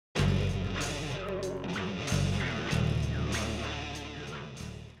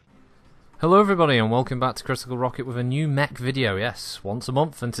Hello everybody and welcome back to Critical Rocket with a new mech video. Yes, once a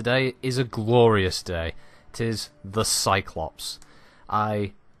month, and today is a glorious day. It is the Cyclops.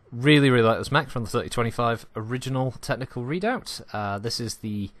 I really like this mech from the 3025 original technical readout. This is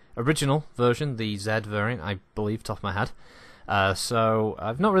the original version, the Z variant, I believe, top of my head. So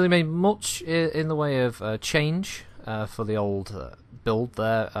I've not really made much in the way of change for the old build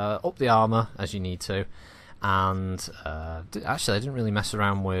there. Up the armour as you need to. And actually I didn't really mess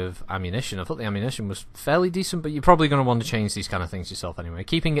around with ammunition. I thought the ammunition was fairly decent, but you're probably going to want to change these kind of things yourself anyway.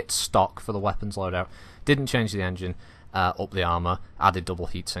 Keeping it stock for the weapons loadout, didn't change the engine, up the armour, added double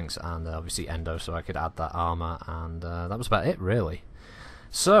heat sinks, and obviously endo so I could add that armour, and that was about it really.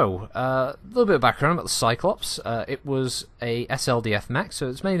 So, a little bit of background about the Cyclops. It was a SLDF mech, so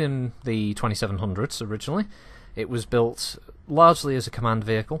it's made in the 2700s originally. It was built largely as a command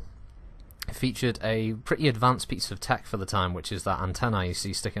vehicle. It featured a pretty advanced piece of tech for the time, which is that antenna you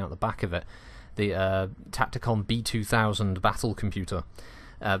see sticking out the back of it, the Tacticon B2000 battle computer.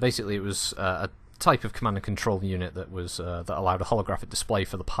 Basically, it was a type of command and control unit that was that allowed a holographic display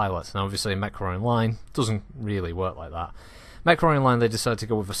for the pilots. Now, obviously, MechWarrior Online doesn't really work like that. MechWarrior Online, they decided to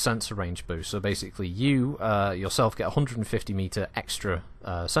go with a sensor range boost. So basically, you yourself get 150 meter extra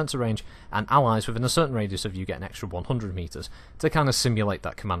sensor range, and allies within a certain radius of you get an extra 100 meters to kind of simulate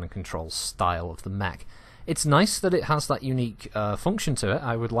that command and control style of the mech. It's nice that it has that unique function to it.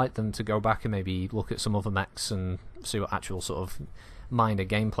 I would like them to go back and maybe look at some other mechs and see what actual sort of minor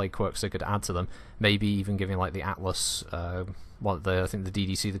gameplay quirks they could add to them. Maybe even giving like the Atlas, I think the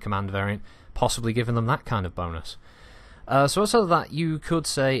DDC, the command variant, possibly giving them that kind of bonus. So outside of that, you could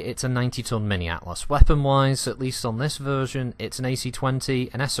say it's a 90-ton mini-Atlas. Weapon-wise, at least on this version, it's an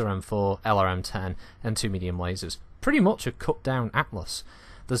AC-20, an SRM-4, LRM-10, and 2 medium lasers. Pretty much a cut-down Atlas.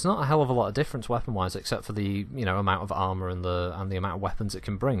 There's not a hell of a lot of difference weapon-wise, except for the amount of armor and the amount of weapons it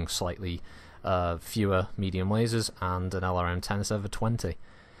can bring. Slightly fewer medium lasers and an LRM-10 instead of a 20.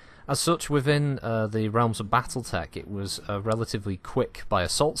 As such, within the realms of Battletech, it was a relatively quick, by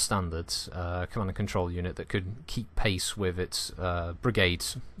assault standards, command and control unit that could keep pace with its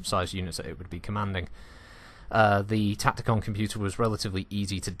brigade-sized units that it would be commanding. The tacticon computer was relatively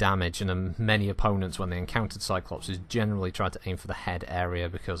easy to damage, and many opponents, when they encountered Cyclops, generally tried to aim for the head area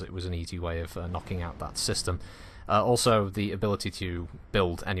because it was an easy way of knocking out that system. Also, the ability to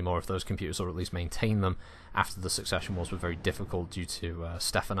build any more of those computers, or at least maintain them, after the Succession Wars were very difficult due to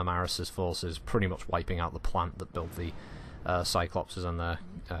Stefan Amaris' forces pretty much wiping out the plant that built the Cyclopses and their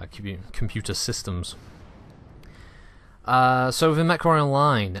computer systems. So within MechWarrior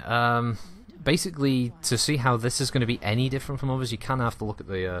Online, basically to see how this is going to be any different from others, you kind of have to look at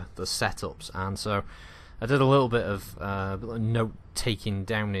the setups, and so I did a little bit of note-taking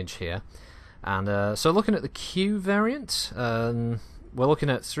downage here. And so looking at the Q variant, we're looking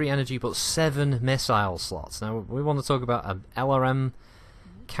at 3 energy but 7 missile slots. Now we want to talk about an LRM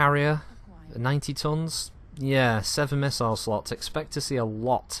carrier, 90 tons. Yeah, 7 missile slots. Expect to see a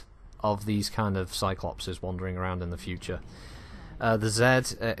lot of these kind of Cyclopses wandering around in the future. The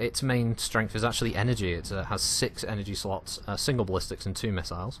Z, its main strength is actually energy. It has 6 energy slots, single ballistics and 2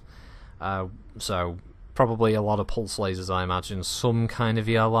 missiles. So probably a lot of pulse lasers, I imagine. Some kind of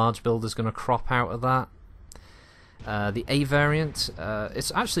ER large build is going to crop out of that. The A variant,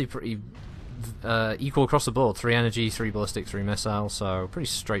 it's actually pretty equal across the board. 3 energy, 3 ballistic, 3 missile, so pretty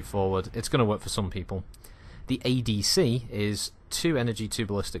straightforward. It's going to work for some people. The ADC is 2 energy, 2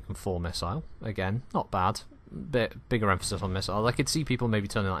 ballistic, and 4 missile. Again, not bad. Bit bigger emphasis on missile. I could see people maybe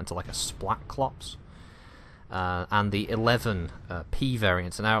turning that into like a Splatclops. And the 11 P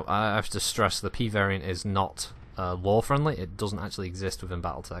variant. Now, I have to stress the P variant is not lore-friendly. It doesn't actually exist within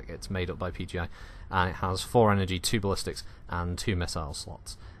Battletech. It's made up by PGI. And it has 4 energy, 2 ballistics, and 2 missile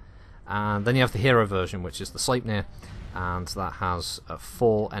slots. And then you have the hero version, which is the Sleipnir, and that has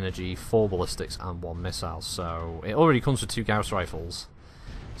 4 energy, 4 ballistics, and 1 missile. So it already comes with 2 Gauss rifles.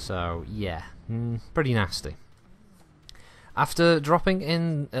 So yeah, pretty nasty. After dropping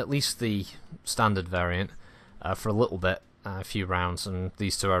in at least the standard variant for a little bit, a few rounds, and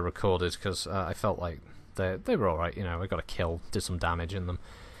these 2 I recorded because I felt like they were alright, I got a kill, did some damage in them.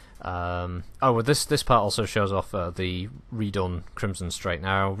 Well, this part also shows off the redone Crimson Strait.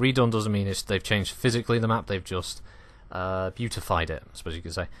 Now, redone doesn't mean they've changed physically the map, they've just beautified it, I suppose you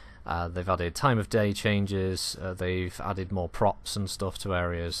could say. They've added time of day changes, they've added more props and stuff to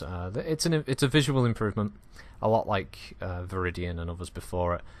areas. It's a visual improvement, a lot like Viridian and others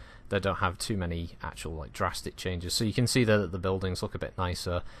before it. They don't have too many actual drastic changes, so you can see that the buildings look a bit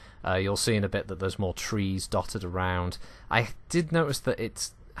nicer. You'll see in a bit that there's more trees dotted around. I did notice that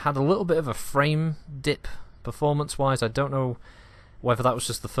it's had a little bit of a frame dip performance-wise. I don't know Whether that was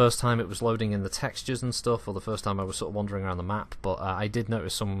just the first time it was loading in the textures and stuff, or the first time I was sort of wandering around the map, but I did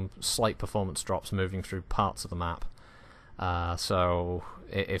notice some slight performance drops moving through parts of the map. So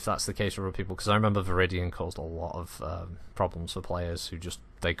if that's the case for other people, because I remember Viridian caused a lot of problems for players who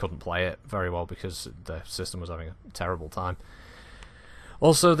they couldn't play it very well because the system was having a terrible time.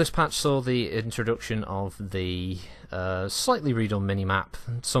 Also, this patch saw the introduction of the slightly redone mini-map.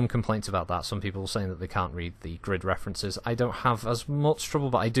 Some complaints about that, some people saying that they can't read the grid references. I don't have as much trouble,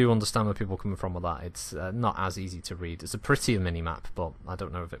 but I do understand where people are coming from with that. It's not as easy to read. It's a prettier mini-map, but I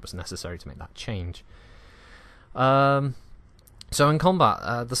don't know if it was necessary to make that change. So in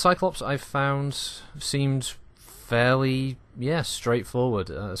combat, the Cyclops I've found seemed fairly, straightforward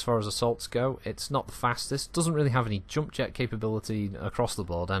as far as assaults go. It's not the fastest, doesn't really have any jump jet capability across the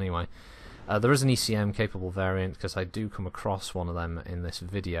board anyway. There is an ECM capable variant, because I do come across one of them in this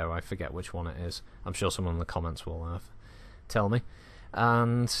video. I forget which one it is. I'm sure someone in the comments will tell me.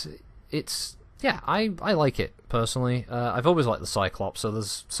 And it's, I like it personally. I've always liked the Cyclops, so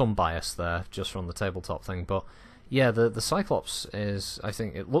there's some bias there just from the tabletop thing, but yeah, the Cyclops is, I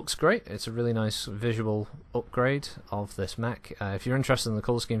think it looks great. It's a really nice visual upgrade of this mech. If you're interested in the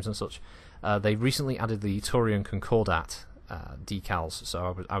colour schemes and such, they recently added the Taurian Concordat decals,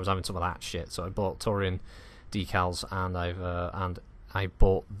 so I was having some of that shit. So I bought Taurian decals, and I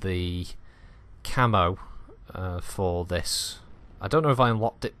bought the camo for this. I don't know if I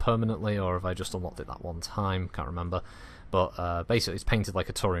unlocked it permanently or if I just unlocked it that one time, can't remember. But basically it's painted like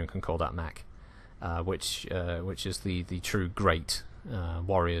a Taurian Concordat mech. Which is the true great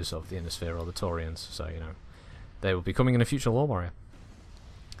warriors of the Inner Sphere, or the Taurians. So, they will be coming in a future Lore Warrior.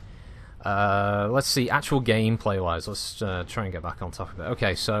 Let's see, actual gameplay-wise, let's try and get back on top of it.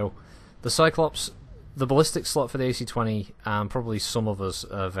 Okay, so the Cyclops, the ballistic slot for the AC-20, and probably some others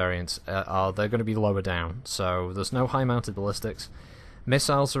variants, they're going to be lower down. So there's no high-mounted ballistics.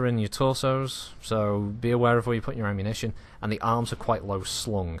 Missiles are in your torsos, so be aware of where you put your ammunition, and the arms are quite low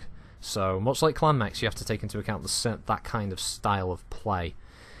slung. So, much like clan mechs, you have to take into account that kind of style of play.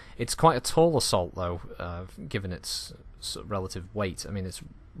 It's quite a tall assault, though, given its relative weight. I mean, it's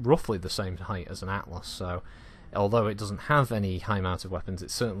roughly the same height as an Atlas, so although it doesn't have any high-mounted weapons,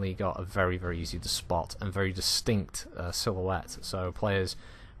 it's certainly got a very, very easy to spot and very distinct silhouette. So, players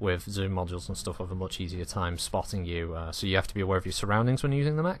with zoom modules and stuff have a much easier time spotting you, so you have to be aware of your surroundings when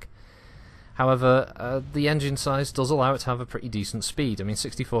using the mech. However, the engine size does allow it to have a pretty decent speed. I mean,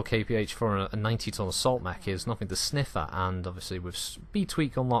 64 kph for a 90-ton assault mech is nothing to sniff at, and obviously with speed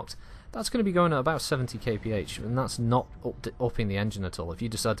tweak unlocked, that's going to be going at about 70 kph, and that's not upping the engine at all. If you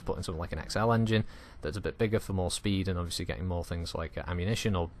decide to put in something like an XL engine that's a bit bigger for more speed and obviously getting more things like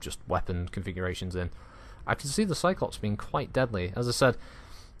ammunition or just weapon configurations in, I can see the Cyclops being quite deadly. As I said,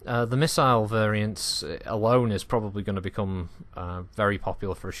 the missile variants alone is probably going to become very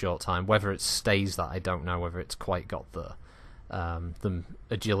popular for a short time. Whether it stays that, I don't know. Whether it's quite got the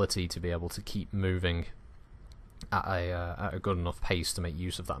agility to be able to keep moving at a good enough pace to make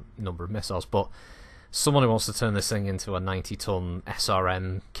use of that number of missiles. But someone who wants to turn this thing into a 90-ton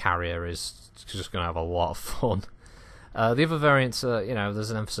SRM carrier is just going to have a lot of fun. The other variants,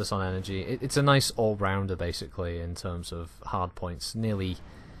 there's an emphasis on energy. It's a nice all-rounder, basically, in terms of hard points. Nearly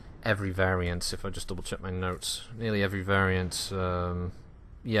every variant, if I just double check my notes, nearly every variant,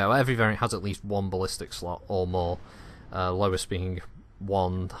 every variant has at least one ballistic slot or more, lowest being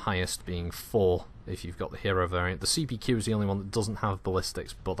 1, highest being 4 if you've got the hero variant. The CPQ is the only one that doesn't have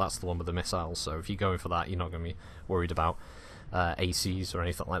ballistics, but that's the one with the missiles, so if you're going for that, you're not going to be worried about ACs or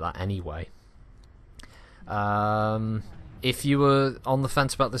anything like that anyway. If you were on the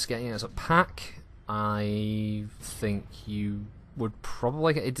fence about this getting it as a pack, I think you would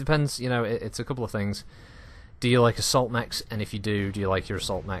probably it depends, it's a couple of things. Do you like assault mechs, and if you do you like your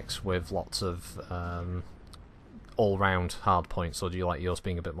assault mechs with lots of all-round hard points, or do you like yours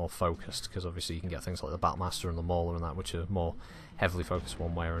being a bit more focused? Because obviously you can get things like the Battlemaster and the Mauler and that, which are more heavily focused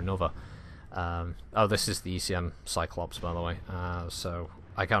one way or another. This is the ECM Cyclops, by the way, so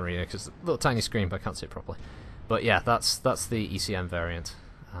I can't read it because the little tiny screen, but I can't see it properly. But yeah, that's the ECM variant,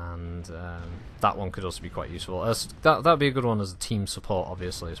 and that one could also be quite useful. That'd be a good one as a team support,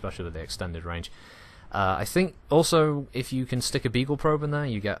 obviously, especially with the extended range. I think also if you can stick a Beagle probe in there,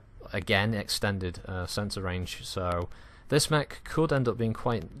 you get again extended sensor range. So this mech could end up being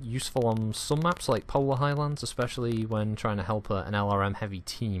quite useful on some maps like Polar Highlands, especially when trying to help an LRM heavy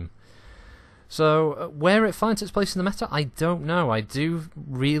team. So, where it finds its place in the meta, I don't know. I do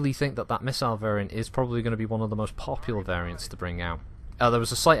really think that missile variant is probably going to be one of the most popular variants to bring out. There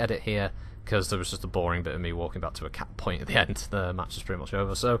was a slight edit here, because there was just a boring bit of me walking back to a cap point at the end. The match is pretty much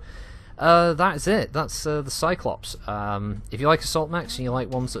over. So, That is it. That's the Cyclops. If you like assault mechs and you like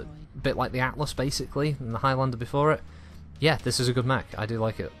ones that a bit like the Atlas basically and the Highlander before it, yeah, this is a good mech. I do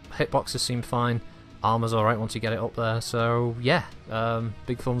like it. Hitboxes seem fine. Armor's alright once you get it up there. So yeah,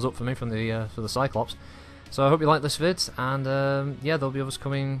 big thumbs up for me from the for the Cyclops. So I hope you like this vid, and yeah, there'll be others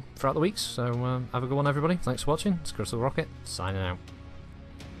coming throughout the weeks. So have a good one, everybody. Thanks for watching. It's Crystal Rocket signing out.